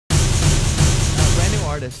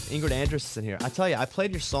artist, Ingrid Andress, is in here. I tell you, I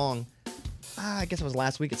played your song, I guess it was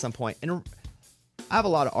last week at some point, and I have a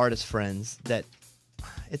lot of artist friends that,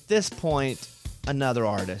 at this point, another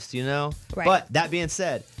artist, you know? Right. But that being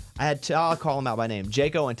said, I'll call him out by name.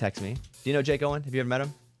 Jake Owen texted me. Do you know Jake Owen? Have you ever met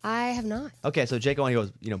him? I have not. Okay, so Jake Owen, he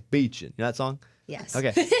goes, beach. You know that song? Yes.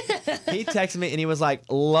 Okay. He texted me and he was like,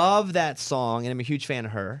 love that song, and I'm a huge fan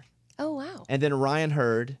of her. Oh, wow. And then Ryan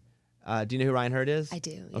Hurd. Do you know who Ryan Hurd is? I do,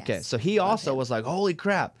 yes. Okay, so he also was like, holy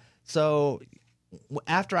crap. So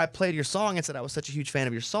after I played your song and said I was such a huge fan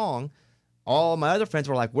of your song, all my other friends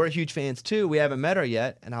were like, we're huge fans too. We haven't met her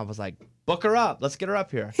yet. And I was like, book her up. Let's get her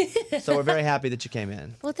up here. So we're very happy that you came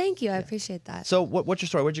in. Well, thank you. I appreciate that. So what's your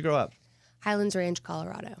story? Where'd you grow up? Highlands Ranch,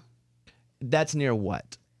 Colorado. That's near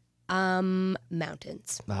what?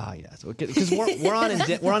 Mountains. Ah, yes. Because we're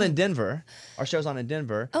on in Denver. Our show's on in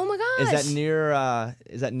Denver. Oh my gosh.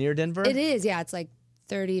 Is that near Denver? It is. Yeah, it's like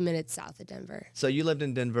 30 minutes south of Denver. So you lived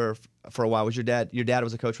in Denver for a while. Was your dad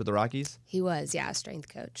was a coach with the Rockies? He was, yeah, a strength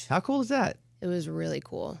coach. How cool is that? It was really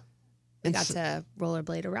cool. We And got so- to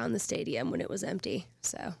rollerblade around the stadium when it was empty.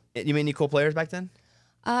 So, You mean any cool players back then?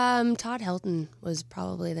 Todd Helton was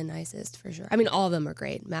probably the nicest for sure. I mean, all of them are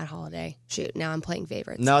great. Matt Holliday. Shoot, now I'm playing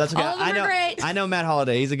favorites. No, that's okay. All of them I know. are great. I know Matt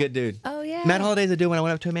Holliday. He's a good dude. Oh yeah. Matt Holliday's a dude when I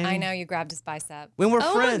went up to him. I know you grabbed his bicep. When we're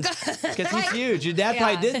Oh my friends, God. because he's huge. Your dad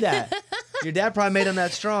probably Yeah. did that. Your dad probably made him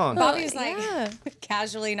that strong. Bobby's like yeah.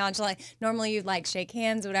 casually nonchalant. Normally you'd like shake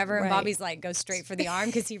hands, whatever, and Right. Bobby's like go straight for the arm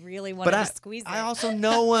because he really wanted But to squeeze it. I also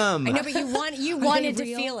know him. I know, but you wanted to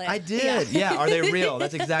real? feel it. I did. Yeah. Are they real?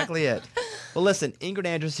 That's exactly it. Well, listen, Ingrid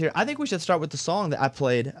Andress here. I think we should start with the song that I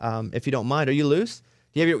played, if you don't mind. Are you loose?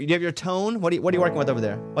 Do you have your tone? What are you working with over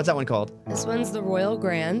there? What's that one called? This one's the Royal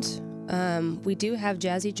Grand. We do have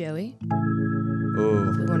Jazzy Joey. Ooh.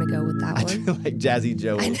 If we want to go with that I one. do like Jazzy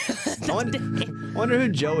Joey. I wonder who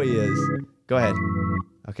Joey is. Go ahead.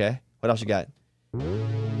 Okay. What else you got?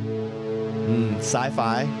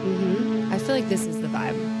 Sci-fi. I feel like this is the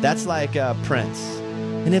vibe. That's like Prince.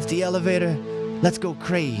 And if the elevator, let's go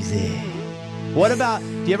crazy. What about,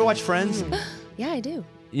 do you ever watch Friends? Yeah, I do.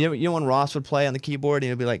 You know when Ross would play on the keyboard and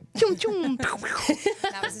he'd be like, chum, chum.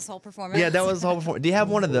 That was his whole performance. Yeah, that was the whole performance. Do you have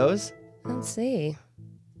one of those? Let's see.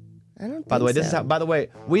 I don't think By the way, this is so. how, by the way,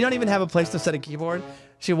 we don't even have a place to set a keyboard.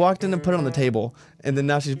 She walked in and put it on the table, and then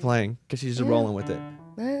now she's playing because she's just rolling with it.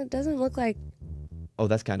 It doesn't look like. Oh,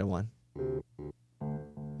 that's kind of one.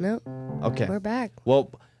 No, Okay. we're back.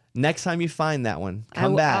 Well, next time you find that one,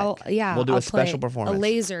 come back. We'll do I'll a special play performance. A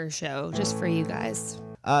laser show just for you guys.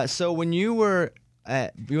 So when you went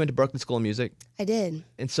to Berkeley School of Music, I did.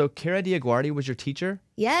 and so Cara Diaguardi was your teacher?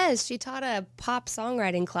 Yes, she taught a pop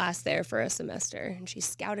songwriting class there for a semester, and she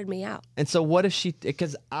scouted me out. And so what is she,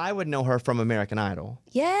 because I would know her from American Idol,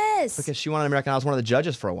 Yes. because she won American Idol, was one of the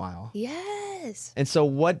judges for a while. Yes. And so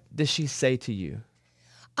what does she say to you?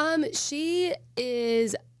 She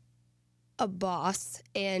is a boss,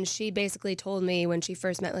 and she basically told me when she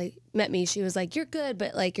first met me, she was like, "You're good,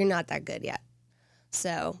 but like you're not that good yet.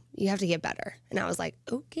 So you have to get better." And I was like,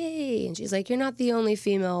 "Okay." And she's like, "You're not the only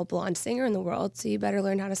female blonde singer in the world, so you better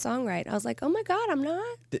learn how to songwrite." I was like, "Oh my God, I'm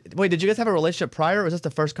not." Wait, did you guys have a relationship prior, or was this the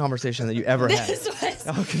first conversation that you ever had? This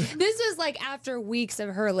was like after weeks of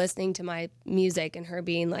her listening to my music and her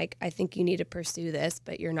being like, "I think you need to pursue this,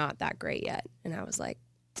 but you're not that great yet." And I was like,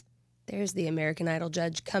 there's the American Idol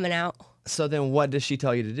judge coming out. So then what does she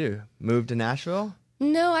tell you to do? Move to Nashville?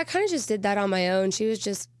 No, I kind of just did that on my own. She was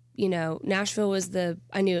just, Nashville was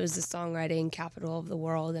I knew it was the songwriting capital of the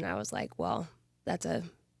world. And I was like, well, that's a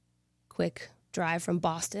quick drive from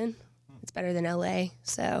Boston. It's better than LA.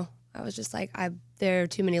 So I was just like, there are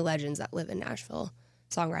too many legends that live in Nashville,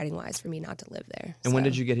 songwriting wise, for me not to live there. And when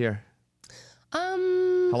did you get here? How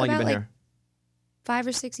How long you been here? 5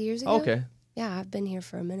 or 6 years ago. Okay. Yeah, I've been here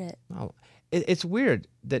for a minute. Oh, it's weird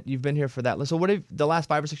that you've been here for that. So what have the last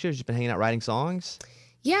 5 or 6 years you've been hanging out writing songs?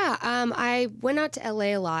 Yeah, I went out to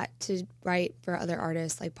LA a lot to write for other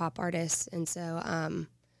artists, like pop artists, and so,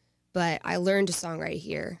 but I learned to songwrite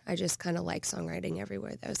here. I just kind of like songwriting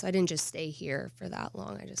everywhere, though, so I didn't just stay here for that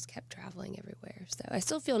long. I just kept traveling everywhere. So I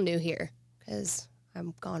still feel new here because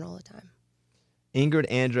I'm gone all the time. Ingrid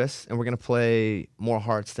Andress, and we're gonna play More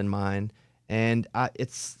Hearts Than Mine. And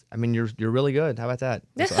you're really good. How about that?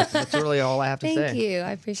 That's really all I have to say. Thank you.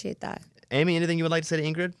 I appreciate that. Amy, anything you would like to say to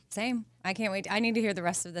Ingrid? Same. I can't wait. I need to hear the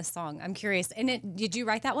rest of this song. I'm curious. And did you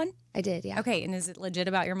write that one? I did, yeah. Okay. And is it legit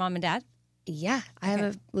about your mom and dad? Yeah, I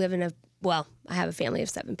have I have a family of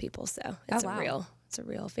 7 people, so it's wow. it's a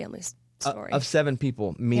real family story. Of 7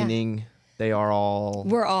 people, meaning they are all...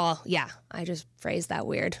 We're all, yeah, I just phrased that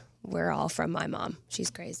weird. We're all from my mom.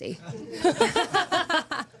 She's crazy.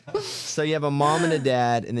 So you have a mom and a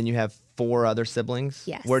dad, and then you have 4 other siblings?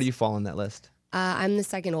 Yes. Where do you fall on that list? I'm the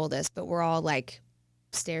second oldest, but we're all like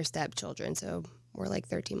stair-step children, so we're like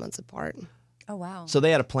 13 months apart. Oh, wow. So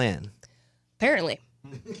they had a plan. Apparently.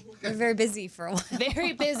 You're very busy for a while.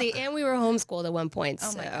 Very busy, and we were homeschooled at one point. Oh,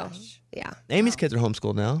 so, my gosh. yeah. Amy's kids are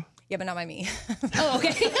homeschooled now. Yeah, but not by me. Oh,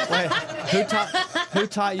 okay. Wait, who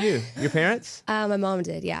taught you? Your parents? My mom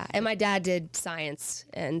did, yeah. And my dad did science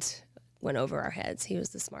and went over our heads. He was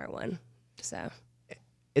the smart one. So,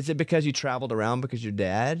 Is it because you traveled around because your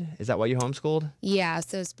dad? Is that why you homeschooled? yeah.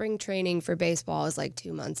 So spring training for baseball is like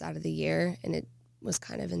 2 months out of the year. And it was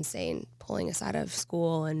kind of insane pulling us out of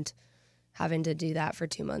school and having to do that for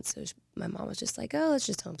 2 months. So my mom was just like, oh, let's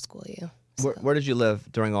just homeschool you. So, Where did you live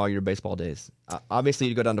during all your baseball days? Obviously,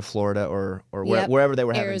 you'd go down to Florida or Yep. wherever they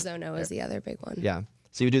were having. Arizona was the other big one. Yeah.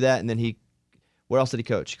 So you do that, and then where else did he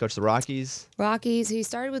coach? He coached the Rockies. Rockies. He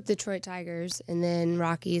started with Detroit Tigers and then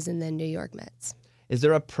Rockies and then New York Mets. Is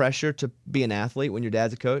there a pressure to be an athlete when your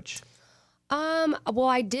dad's a coach? Well,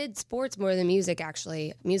 I did sports more than music,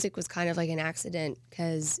 actually. Music was kind of like an accident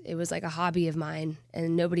because it was like a hobby of mine,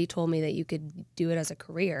 and nobody told me that you could do it as a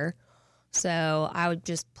career. So I would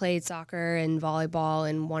just played soccer and volleyball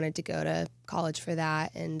and wanted to go to college for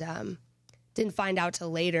that, and didn't find out till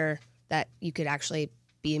later that you could actually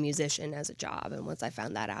be a musician as a job. And once I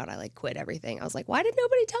found that out, I like quit everything. I was like, why did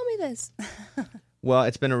nobody tell me this? Well,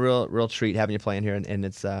 it's been a real treat having you playing here, and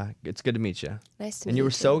it's good to meet you. Nice to meet you. And you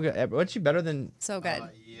were so too. good. Weren't you better than So good.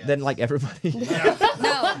 like everybody?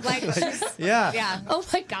 No, like, Yeah. yeah. Oh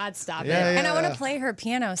my God, stop Yeah, it. And I want to play her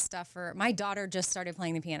piano stuff for my daughter. Just started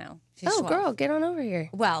playing the piano. She's Oh, 12. girl, get on over here.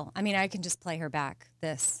 Well, I mean, I can just play her back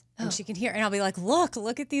this, and Oh. she can hear, and I'll be like,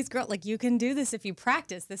 "Look at these girls! Like, you can do this if you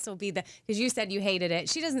practice. This will be the because you said you hated it.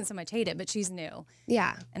 She doesn't so much hate it, but she's new.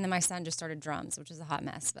 Yeah. And then my son just started drums, which is a hot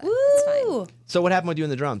mess, but it's fine. Woo! So what happened with you in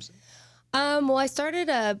the drums? Well, I started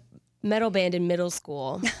a metal band in middle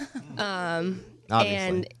school. Obviously.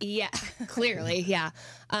 And yeah, clearly, yeah.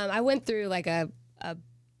 I went through like a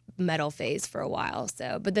metal phase for a while.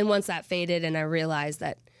 So, but then once that faded and I realized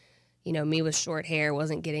that, you know, me with short hair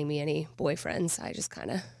wasn't getting me any boyfriends, I just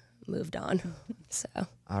kind of moved on. So,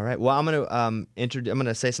 All right. Well, I'm gonna I'm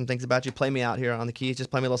gonna say some things about you. Play me out here on the keys.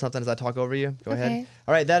 Just play me a little something as I talk over you. Go ahead. Okay.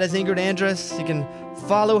 All right. That is Ingrid Andress. You can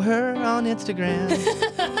follow her on Instagram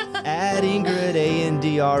at Ingrid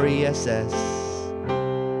Andress.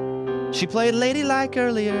 She played Ladylike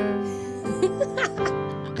earlier,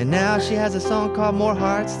 and now she has a song called More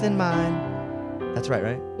Hearts Than Mine. That's right,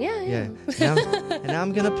 right? yeah. And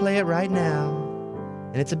I'm gonna play it right now,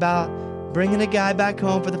 and it's about bringing a guy back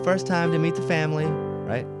home for the first time to meet the family,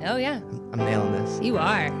 right? Oh, yeah. I'm nailing this. You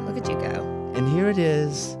are. Look at you go. And here it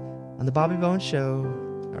is on the Bobby Bones Show.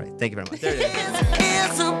 All right, thank you very much. There it is.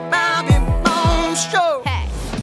 It's a Bobby Bones Show.